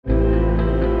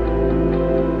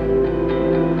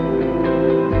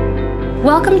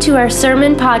Welcome to our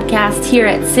sermon podcast here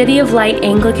at City of Light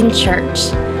Anglican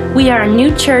Church. We are a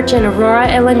new church in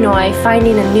Aurora, Illinois,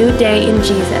 finding a new day in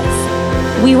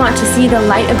Jesus. We want to see the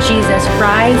light of Jesus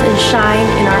rise and shine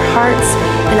in our hearts,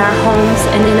 in our homes,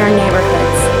 and in our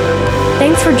neighborhoods.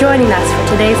 Thanks for joining us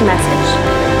for today's message.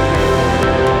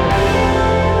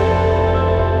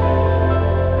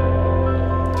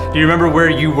 Do you remember where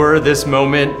you were this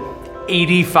moment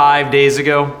 85 days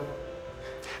ago?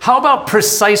 How about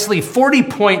precisely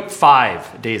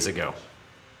 40.5 days ago?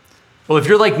 Well, if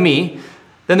you're like me,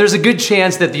 then there's a good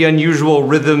chance that the unusual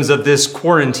rhythms of this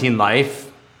quarantine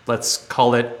life, let's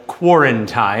call it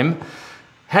quarantine,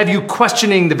 have you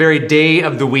questioning the very day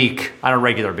of the week on a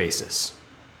regular basis.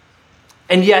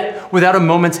 And yet, without a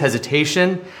moment's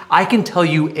hesitation, I can tell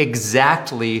you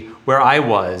exactly where I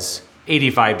was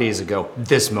 85 days ago,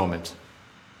 this moment.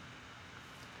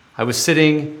 I was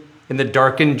sitting in the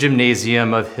darkened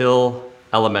gymnasium of Hill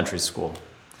Elementary School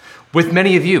with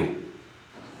many of you,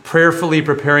 prayerfully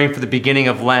preparing for the beginning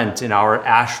of Lent in our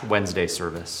Ash Wednesday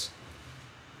service.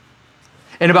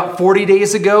 And about 40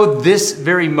 days ago, this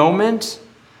very moment,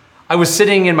 I was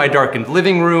sitting in my darkened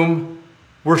living room,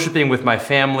 worshiping with my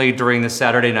family during the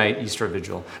Saturday night Easter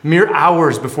Vigil, mere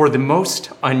hours before the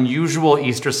most unusual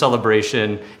Easter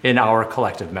celebration in our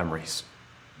collective memories.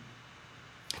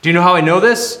 Do you know how I know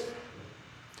this?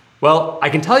 Well, I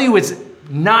can tell you it's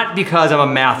not because I'm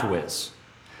a math whiz.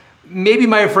 Maybe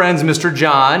my friends Mr.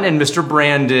 John and Mr.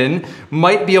 Brandon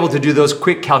might be able to do those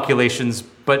quick calculations,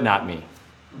 but not me.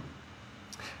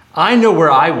 I know where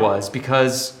I was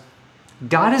because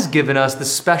God has given us the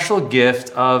special gift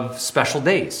of special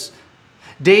days.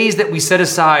 Days that we set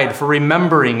aside for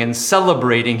remembering and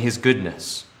celebrating His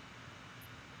goodness.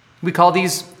 We call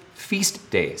these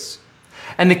feast days.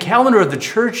 And the calendar of the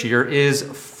church year is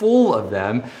full of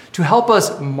them to help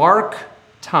us mark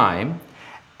time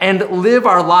and live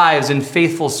our lives in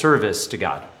faithful service to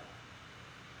God.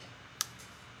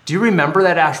 Do you remember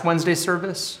that Ash Wednesday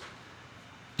service?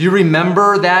 Do you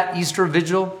remember that Easter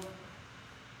Vigil?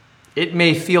 It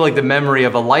may feel like the memory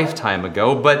of a lifetime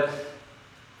ago, but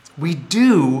we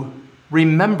do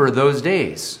remember those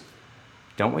days,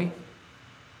 don't we?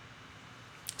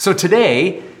 So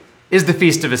today is the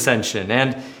Feast of Ascension,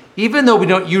 and even though we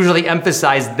don't usually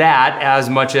emphasize that as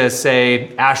much as,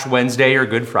 say, Ash Wednesday or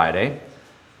Good Friday,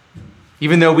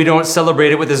 even though we don't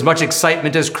celebrate it with as much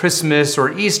excitement as Christmas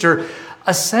or Easter,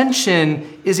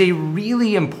 Ascension is a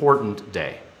really important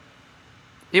day.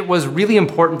 It was really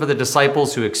important for the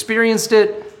disciples who experienced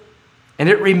it, and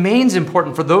it remains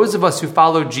important for those of us who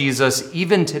follow Jesus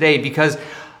even today, because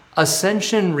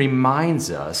Ascension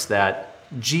reminds us that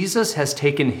Jesus has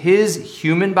taken His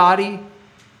human body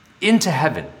into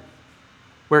heaven,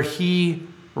 where He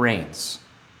reigns.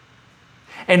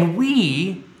 And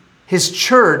we, His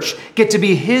church, get to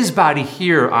be His body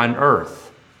here on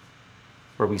earth,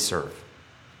 where we serve.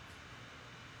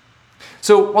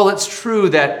 So while it's true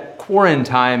that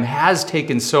quarantine has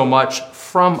taken so much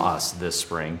from us this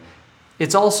spring,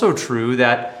 it's also true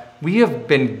that we have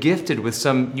been gifted with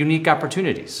some unique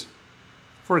opportunities.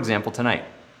 For example, tonight.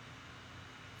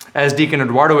 As Deacon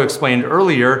Eduardo explained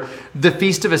earlier, the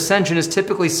Feast of Ascension is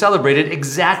typically celebrated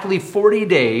exactly 40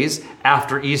 days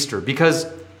after Easter, because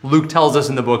Luke tells us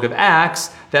in the book of Acts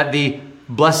that the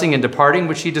blessing and departing,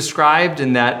 which he described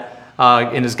in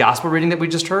his gospel reading that we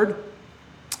just heard,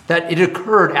 that it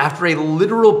occurred after a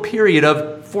literal period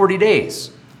of 40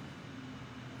 days.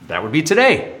 That would be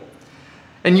today.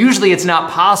 And usually it's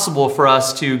not possible for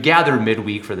us to gather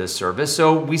midweek for this service,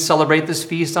 so we celebrate this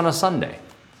feast on a Sunday,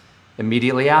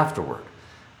 immediately afterward.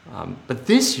 But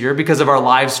this year, because of our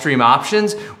live stream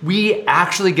options, we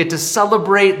actually get to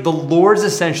celebrate the Lord's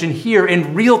Ascension here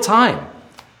in real time,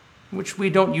 which we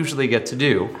don't usually get to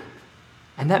do.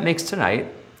 And that makes tonight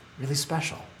really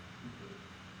special.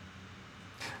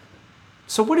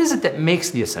 So what is it that makes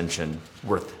the Ascension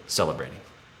worth celebrating?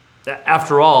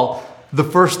 After all, the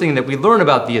first thing that we learn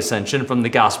about the Ascension from the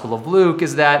Gospel of Luke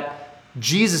is that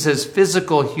Jesus'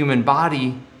 physical human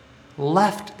body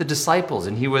left the disciples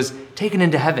and He was taken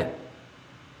into heaven.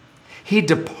 He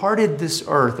departed this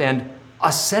earth and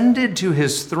ascended to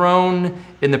His throne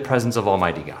in the presence of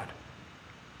Almighty God.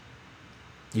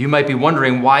 You might be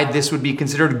wondering why this would be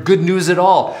considered good news at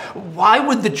all. Why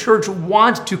would the church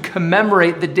want to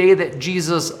commemorate the day that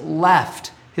Jesus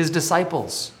left His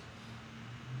disciples?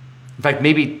 In fact,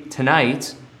 maybe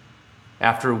tonight,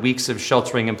 after weeks of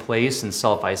sheltering in place and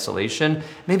self-isolation,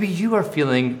 maybe you are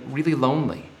feeling really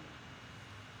lonely.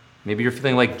 Maybe you're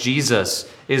feeling like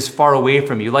Jesus is far away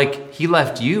from you, like He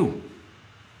left you.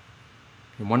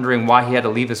 You're wondering why He had to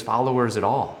leave His followers at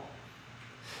all.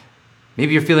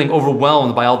 Maybe you're feeling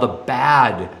overwhelmed by all the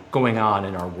bad going on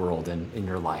in our world and in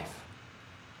your life.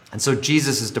 And so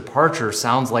Jesus' departure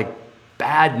sounds like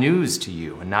bad news to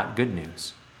you and not good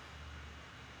news.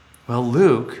 Well,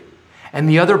 Luke and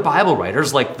the other Bible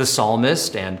writers like the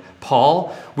psalmist and Paul,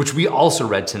 which we also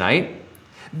read tonight,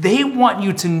 they want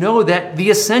you to know that the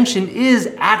ascension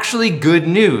is actually good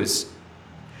news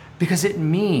because it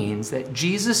means that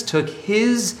Jesus took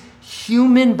his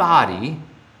human body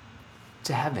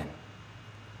to heaven.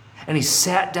 And he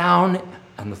sat down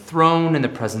on the throne in the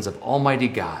presence of Almighty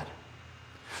God.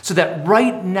 So that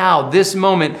right now, this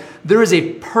moment, there is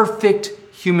a perfect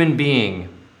human being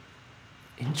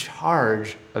in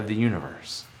charge of the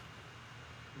universe.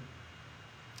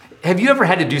 Have you ever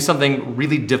had to do something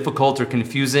really difficult or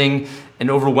confusing and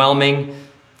overwhelming,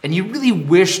 and you really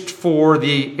wished for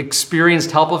the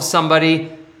experienced help of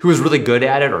somebody who was really good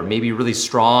at it, or maybe really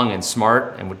strong and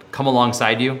smart and would come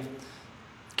alongside you?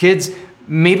 Kids,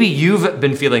 maybe you've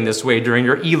been feeling this way during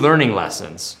your e-learning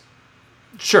lessons.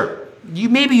 Sure,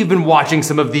 maybe you've been watching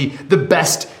some of the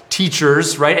best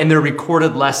teachers, right, and their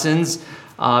recorded lessons,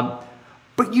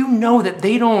 but you know that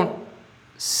they don't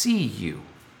see you.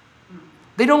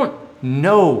 They don't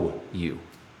know you.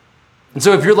 And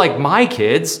so if you're like my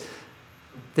kids,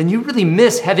 then you really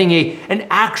miss having an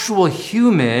actual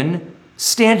human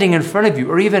standing in front of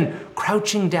you or even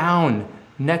crouching down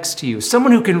next to you.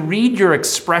 Someone who can read your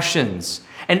expressions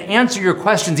and answer your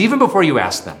questions even before you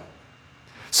ask them.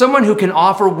 Someone who can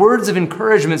offer words of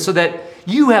encouragement so that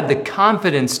you have the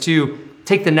confidence to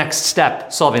take the next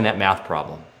step solving that math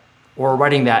problem or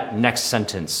writing that next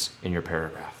sentence in your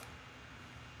paragraph.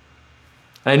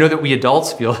 And I know that we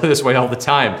adults feel this way all the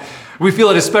time. We feel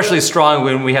it especially strong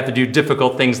when we have to do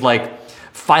difficult things like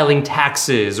filing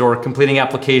taxes or completing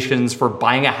applications for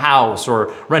buying a house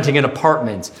or renting an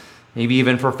apartment, maybe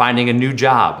even for finding a new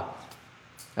job.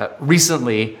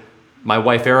 Recently, my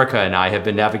wife Erica and I have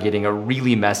been navigating a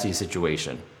really messy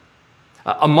situation.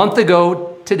 A month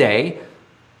ago today,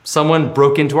 someone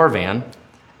broke into our van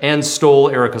and stole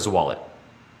Erica's wallet,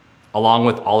 along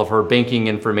with all of her banking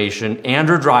information and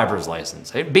her driver's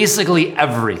license, basically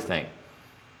everything.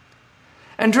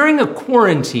 And during a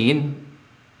quarantine,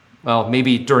 well,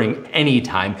 maybe during any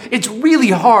time, it's really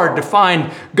hard to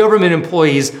find government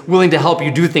employees willing to help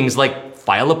you do things like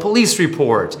file a police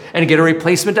report and get a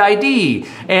replacement ID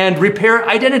and repair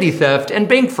identity theft and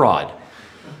bank fraud.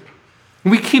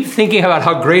 We keep thinking about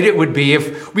how great it would be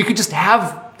if we could just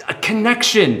have a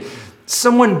connection,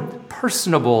 someone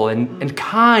personable and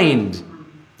kind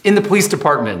in the police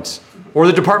department or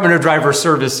the Department of Driver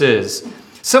Services.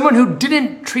 Someone who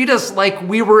didn't treat us like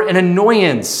we were an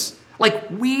annoyance, like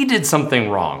we did something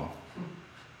wrong.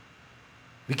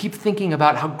 We keep thinking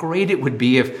about how great it would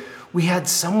be if we had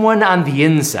someone on the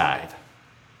inside,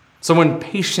 someone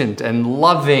patient and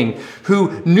loving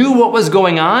who knew what was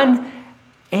going on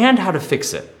and how to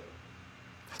fix it.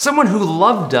 Someone who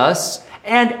loved us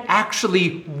and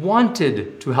actually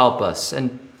wanted to help us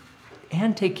and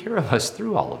take care of us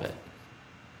through all of it.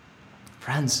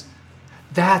 Friends,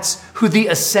 that's who the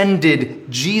ascended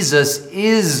Jesus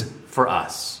is for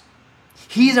us.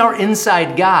 He's our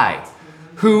inside guy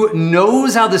who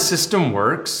knows how the system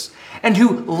works and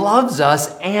who loves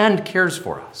us and cares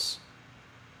for us.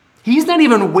 He's not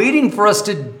even waiting for us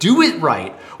to do it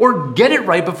right or get it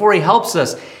right before he helps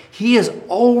us. He is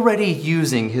already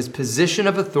using his position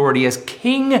of authority as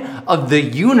king of the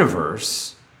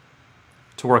universe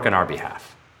to work on our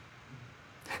behalf.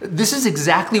 This is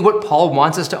exactly what Paul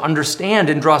wants us to understand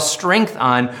and draw strength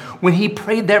on when he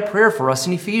prayed that prayer for us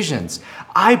in Ephesians.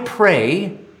 I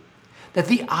pray that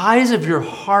the eyes of your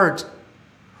heart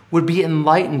would be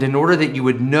enlightened in order that you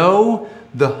would know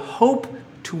the hope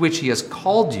to which he has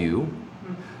called you,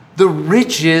 the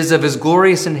riches of his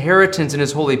glorious inheritance in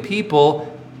his holy people,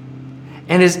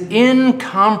 and his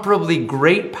incomparably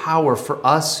great power for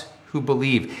us who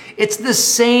believe. It's the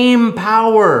same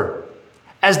power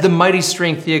as the mighty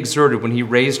strength he exerted when he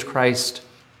raised Christ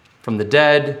from the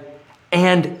dead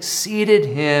and seated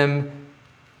him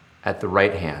at the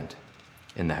right hand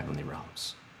in the heavenly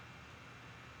realms.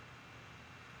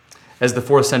 As the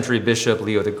 4th century bishop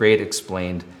Leo the Great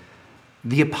explained,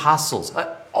 the apostles,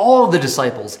 all the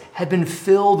disciples, had been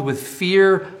filled with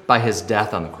fear by his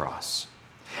death on the cross.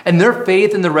 And their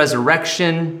faith in the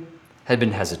resurrection had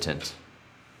been hesitant.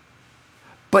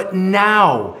 But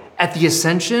now, at the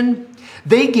ascension,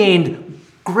 they gained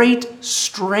great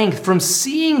strength from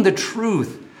seeing the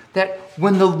truth that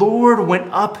when the Lord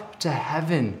went up to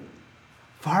heaven,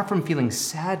 far from feeling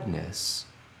sadness,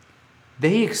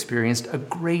 they experienced a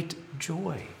great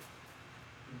joy.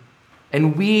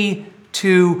 And we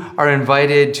too are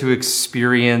invited to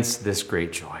experience this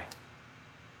great joy.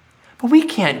 But we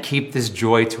can't keep this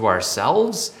joy to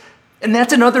ourselves. And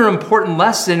that's another important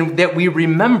lesson that we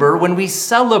remember when we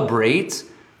celebrate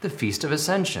the Feast of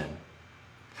Ascension.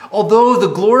 Although the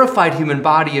glorified human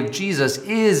body of Jesus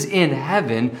is in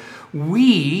heaven,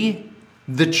 we,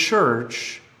 the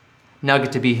church, now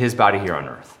get to be his body here on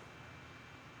earth.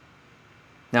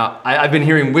 Now, I've been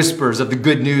hearing whispers of the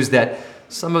good news that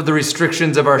some of the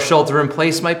restrictions of our shelter in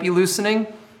place might be loosening,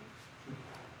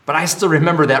 but I still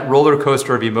remember that roller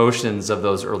coaster of emotions of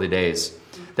those early days,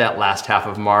 that last half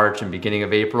of March and beginning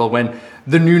of April, when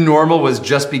the new normal was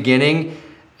just beginning,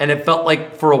 and it felt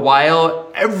like for a while,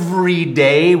 every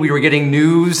day we were getting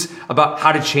news about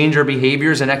how to change our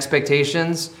behaviors and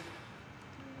expectations.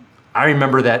 I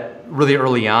remember that really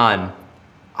early on,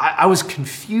 I was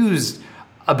confused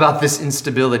about this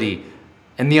instability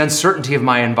and the uncertainty of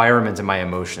my environment and my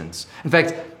emotions. In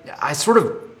fact, I sort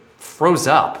of froze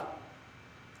up.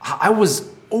 I was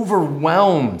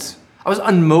overwhelmed. I was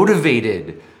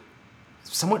unmotivated,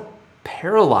 somewhat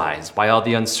paralyzed by all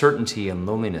the uncertainty and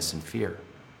loneliness and fear.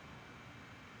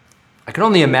 I can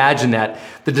only imagine that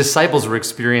the disciples were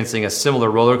experiencing a similar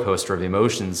roller coaster of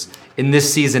emotions in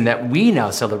this season that we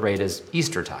now celebrate as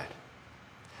Eastertide.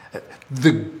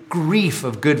 The grief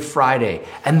of Good Friday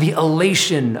and the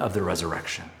elation of the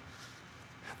resurrection.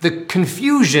 The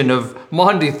confusion of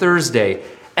Maundy Thursday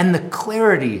and the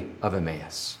clarity of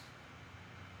Emmaus.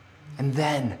 And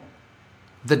then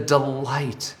the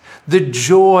delight, the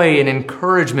joy and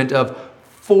encouragement of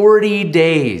 40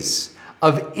 days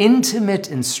of intimate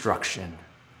instruction,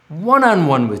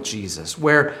 one-on-one with Jesus,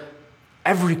 where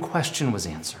every question was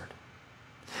answered,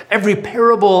 every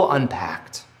parable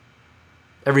unpacked,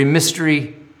 every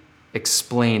mystery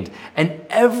explained, and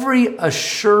every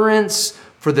assurance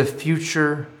for the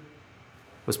future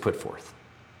was put forth.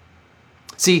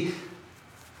 See,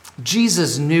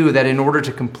 Jesus knew that in order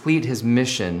to complete his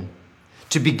mission,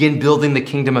 to begin building the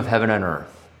kingdom of heaven on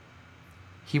earth,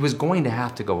 he was going to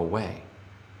have to go away.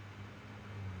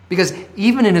 Because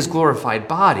even in his glorified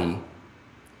body,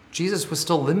 Jesus was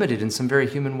still limited in some very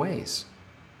human ways.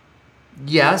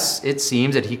 Yes, it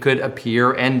seems that he could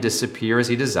appear and disappear as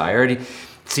he desired. It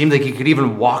seemed like he could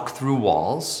even walk through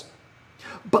walls.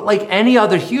 But like any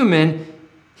other human,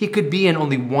 he could be in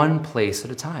only one place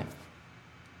at a time.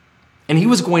 And he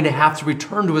was going to have to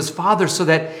return to his Father so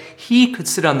that he could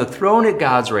sit on the throne at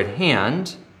God's right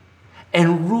hand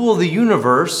and rule the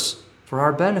universe for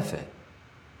our benefit.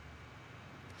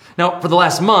 Now, for the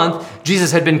last month,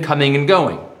 Jesus had been coming and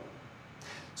going.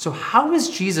 So how is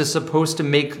Jesus supposed to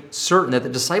make certain that the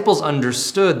disciples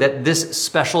understood that this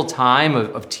special time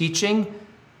of teaching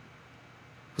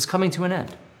was coming to an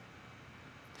end?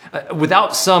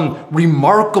 Without some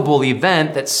remarkable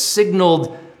event that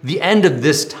signaled the end of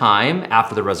this time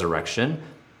after the resurrection,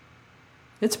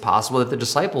 it's possible that the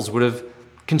disciples would have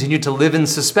continued to live in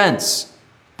suspense,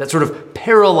 that sort of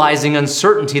paralyzing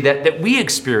uncertainty that we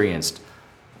experienced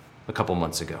a couple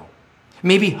months ago.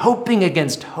 Maybe hoping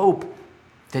against hope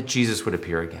that Jesus would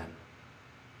appear again.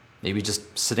 Maybe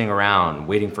just sitting around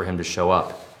waiting for him to show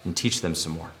up and teach them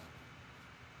some more.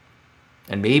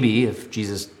 And maybe if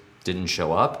Jesus didn't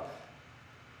show up,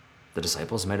 the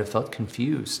disciples might have felt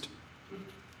confused,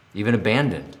 even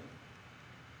abandoned.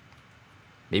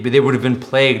 Maybe they would have been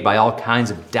plagued by all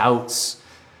kinds of doubts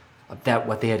that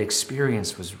what they had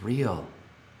experienced was real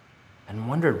and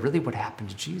wondered really what happened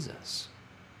to Jesus.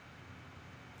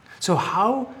 So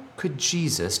how could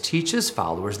Jesus teach his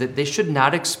followers that they should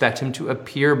not expect him to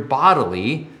appear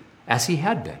bodily as he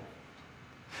had been?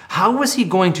 How was he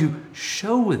going to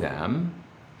show them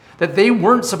that they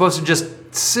weren't supposed to just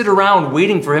sit around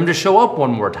waiting for him to show up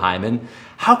one more time? And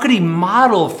how could he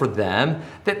model for them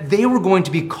that they were going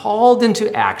to be called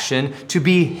into action to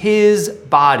be his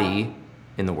body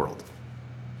in the world?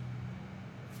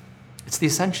 It's the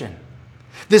ascension.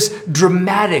 This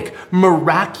dramatic,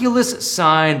 miraculous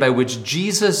sign by which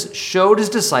Jesus showed his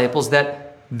disciples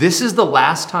that this is the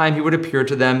last time he would appear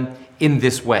to them in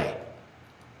this way.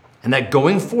 And that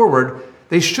going forward,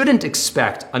 they shouldn't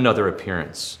expect another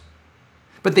appearance.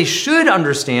 But they should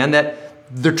understand that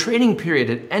their training period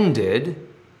had ended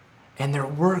and their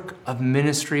work of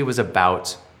ministry was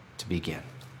about to begin.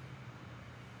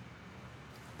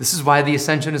 This is why the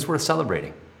ascension is worth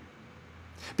celebrating.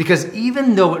 Because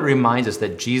even though it reminds us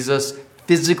that Jesus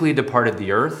physically departed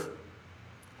the earth,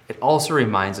 it also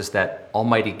reminds us that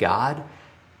Almighty God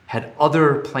had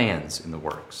other plans in the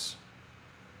works.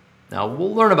 Now,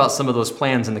 we'll learn about some of those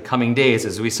plans in the coming days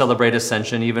as we celebrate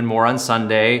Ascension even more on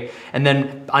Sunday, and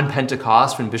then on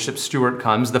Pentecost when Bishop Stewart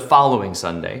comes the following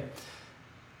Sunday.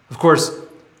 Of course,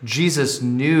 Jesus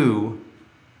knew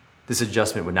this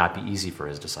adjustment would not be easy for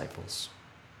his disciples.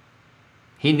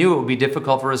 He knew it would be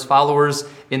difficult for his followers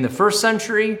in the first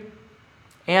century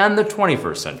and the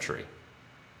 21st century.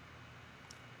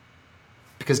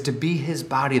 Because to be his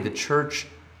body, the church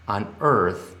on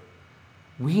earth,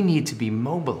 we need to be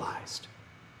mobilized.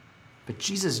 But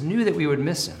Jesus knew that we would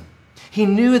miss him. He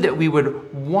knew that we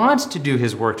would want to do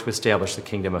his work to establish the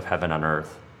kingdom of heaven on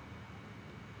earth.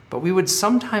 But we would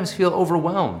sometimes feel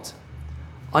overwhelmed,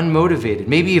 unmotivated,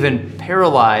 maybe even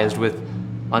paralyzed with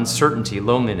uncertainty,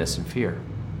 loneliness, and fear.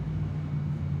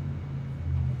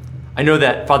 I know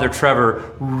that Father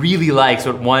Trevor really likes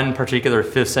what one particular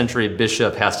 5th century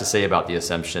bishop has to say about the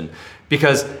Assumption,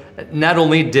 because not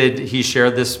only did he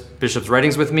share this bishop's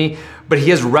writings with me, but he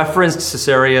has referenced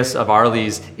Caesarius of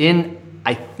Arles in,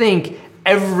 I think,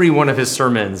 every one of his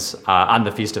sermons on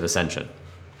the Feast of Ascension.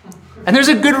 And there's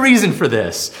a good reason for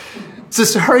this.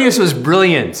 Caesarius was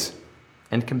brilliant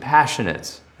and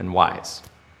compassionate and wise.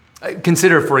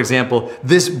 Consider, for example,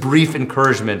 this brief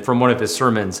encouragement from one of his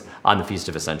sermons on the Feast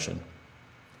of Ascension.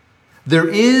 There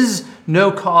is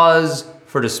no cause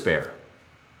for despair.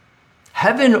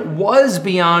 Heaven was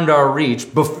beyond our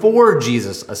reach before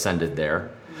Jesus ascended there,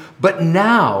 but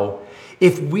now,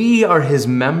 if we are his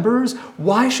members,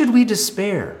 why should we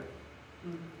despair?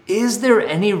 Is there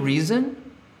any reason?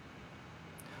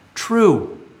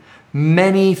 True,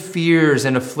 many fears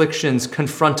and afflictions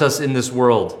confront us in this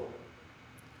world.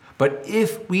 But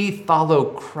if we follow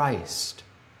Christ,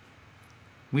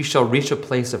 we shall reach a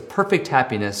place of perfect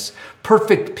happiness,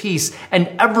 perfect peace, and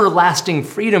everlasting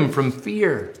freedom from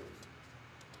fear.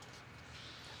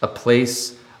 A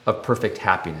place of perfect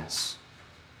happiness,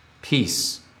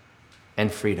 peace,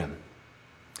 and freedom.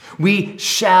 We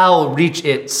shall reach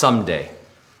it someday,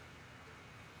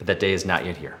 but that day is not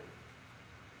yet here.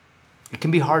 It can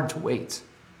be hard to wait.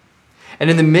 And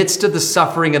in the midst of the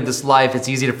suffering of this life, it's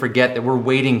easy to forget that we're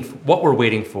waiting, what we're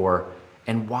waiting for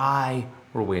and why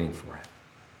we're waiting for it.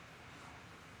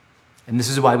 And this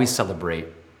is why we celebrate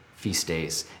feast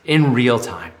days in real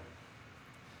time.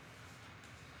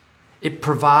 It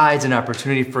provides an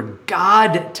opportunity for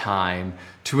God time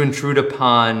to intrude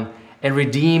upon and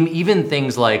redeem even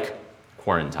things like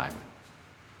quarantine.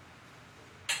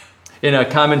 In a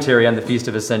commentary on the Feast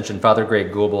of Ascension, Father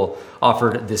Greg Goebel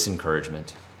offered this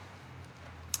encouragement.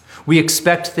 We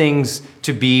expect things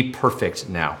to be perfect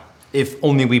now, if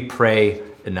only we pray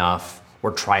enough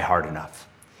or try hard enough.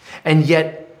 And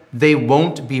yet, they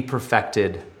won't be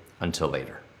perfected until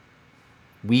later.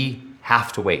 We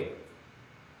have to wait.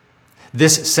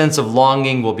 This sense of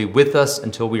longing will be with us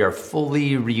until we are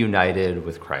fully reunited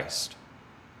with Christ.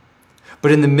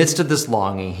 But in the midst of this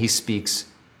longing, he speaks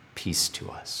peace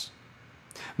to us.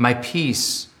 My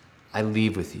peace I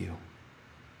leave with you,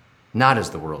 not as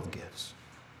the world gives.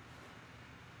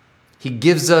 He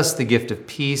gives us the gift of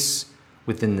peace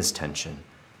within this tension.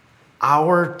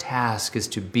 Our task is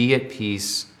to be at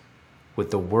peace with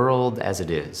the world as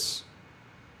it is,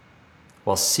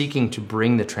 while seeking to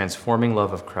bring the transforming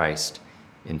love of Christ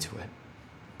into it.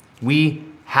 We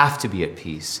have to be at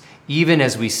peace, even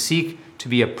as we seek to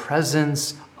be a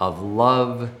presence of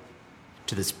love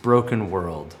to this broken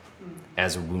world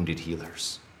as wounded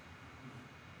healers.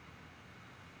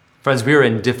 Friends, we are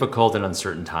in difficult and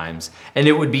uncertain times, and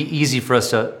it would be easy for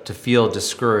us to feel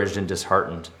discouraged and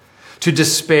disheartened, to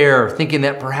despair, thinking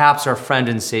that perhaps our friend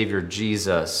and Savior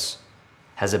Jesus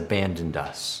has abandoned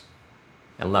us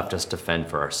and left us to fend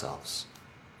for ourselves.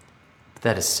 But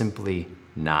that is simply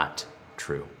not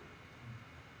true.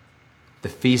 The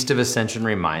Feast of Ascension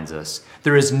reminds us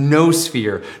there is no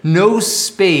sphere, no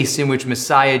space in which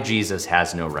Messiah Jesus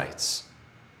has no rights.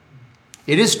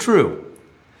 It is true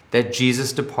that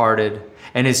Jesus departed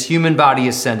and his human body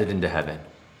ascended into heaven.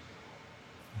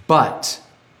 But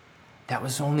that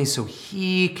was only so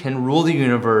he can rule the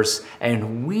universe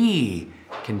and we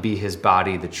can be his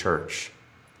body, the church,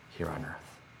 here on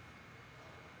earth.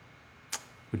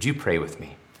 Would you pray with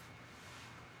me?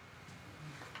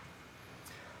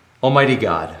 Almighty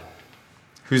God,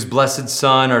 whose blessed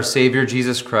Son, our Savior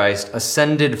Jesus Christ,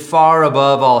 ascended far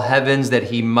above all heavens that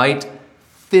he might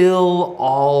fill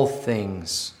all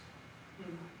things,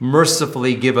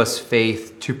 mercifully give us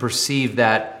faith to perceive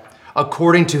that,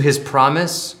 according to his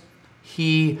promise,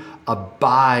 he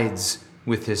abides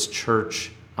with his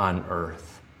church on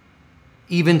earth,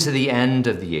 even to the end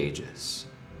of the ages.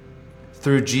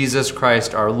 Through Jesus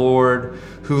Christ our Lord,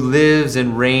 who lives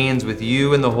and reigns with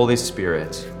you in the Holy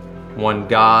Spirit, one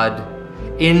God,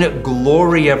 in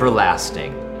glory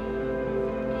everlasting.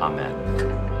 Amen.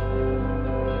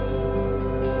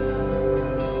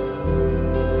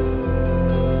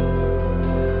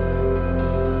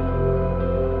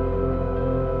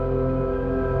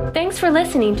 Thanks for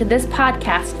listening to this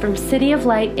podcast from City of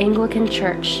Light Anglican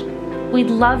Church. We'd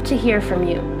love to hear from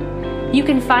you. You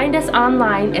can find us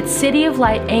online at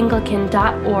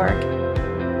cityoflightanglican.org.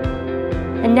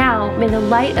 And now, may the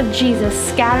light of Jesus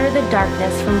scatter the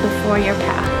darkness from before your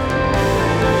path.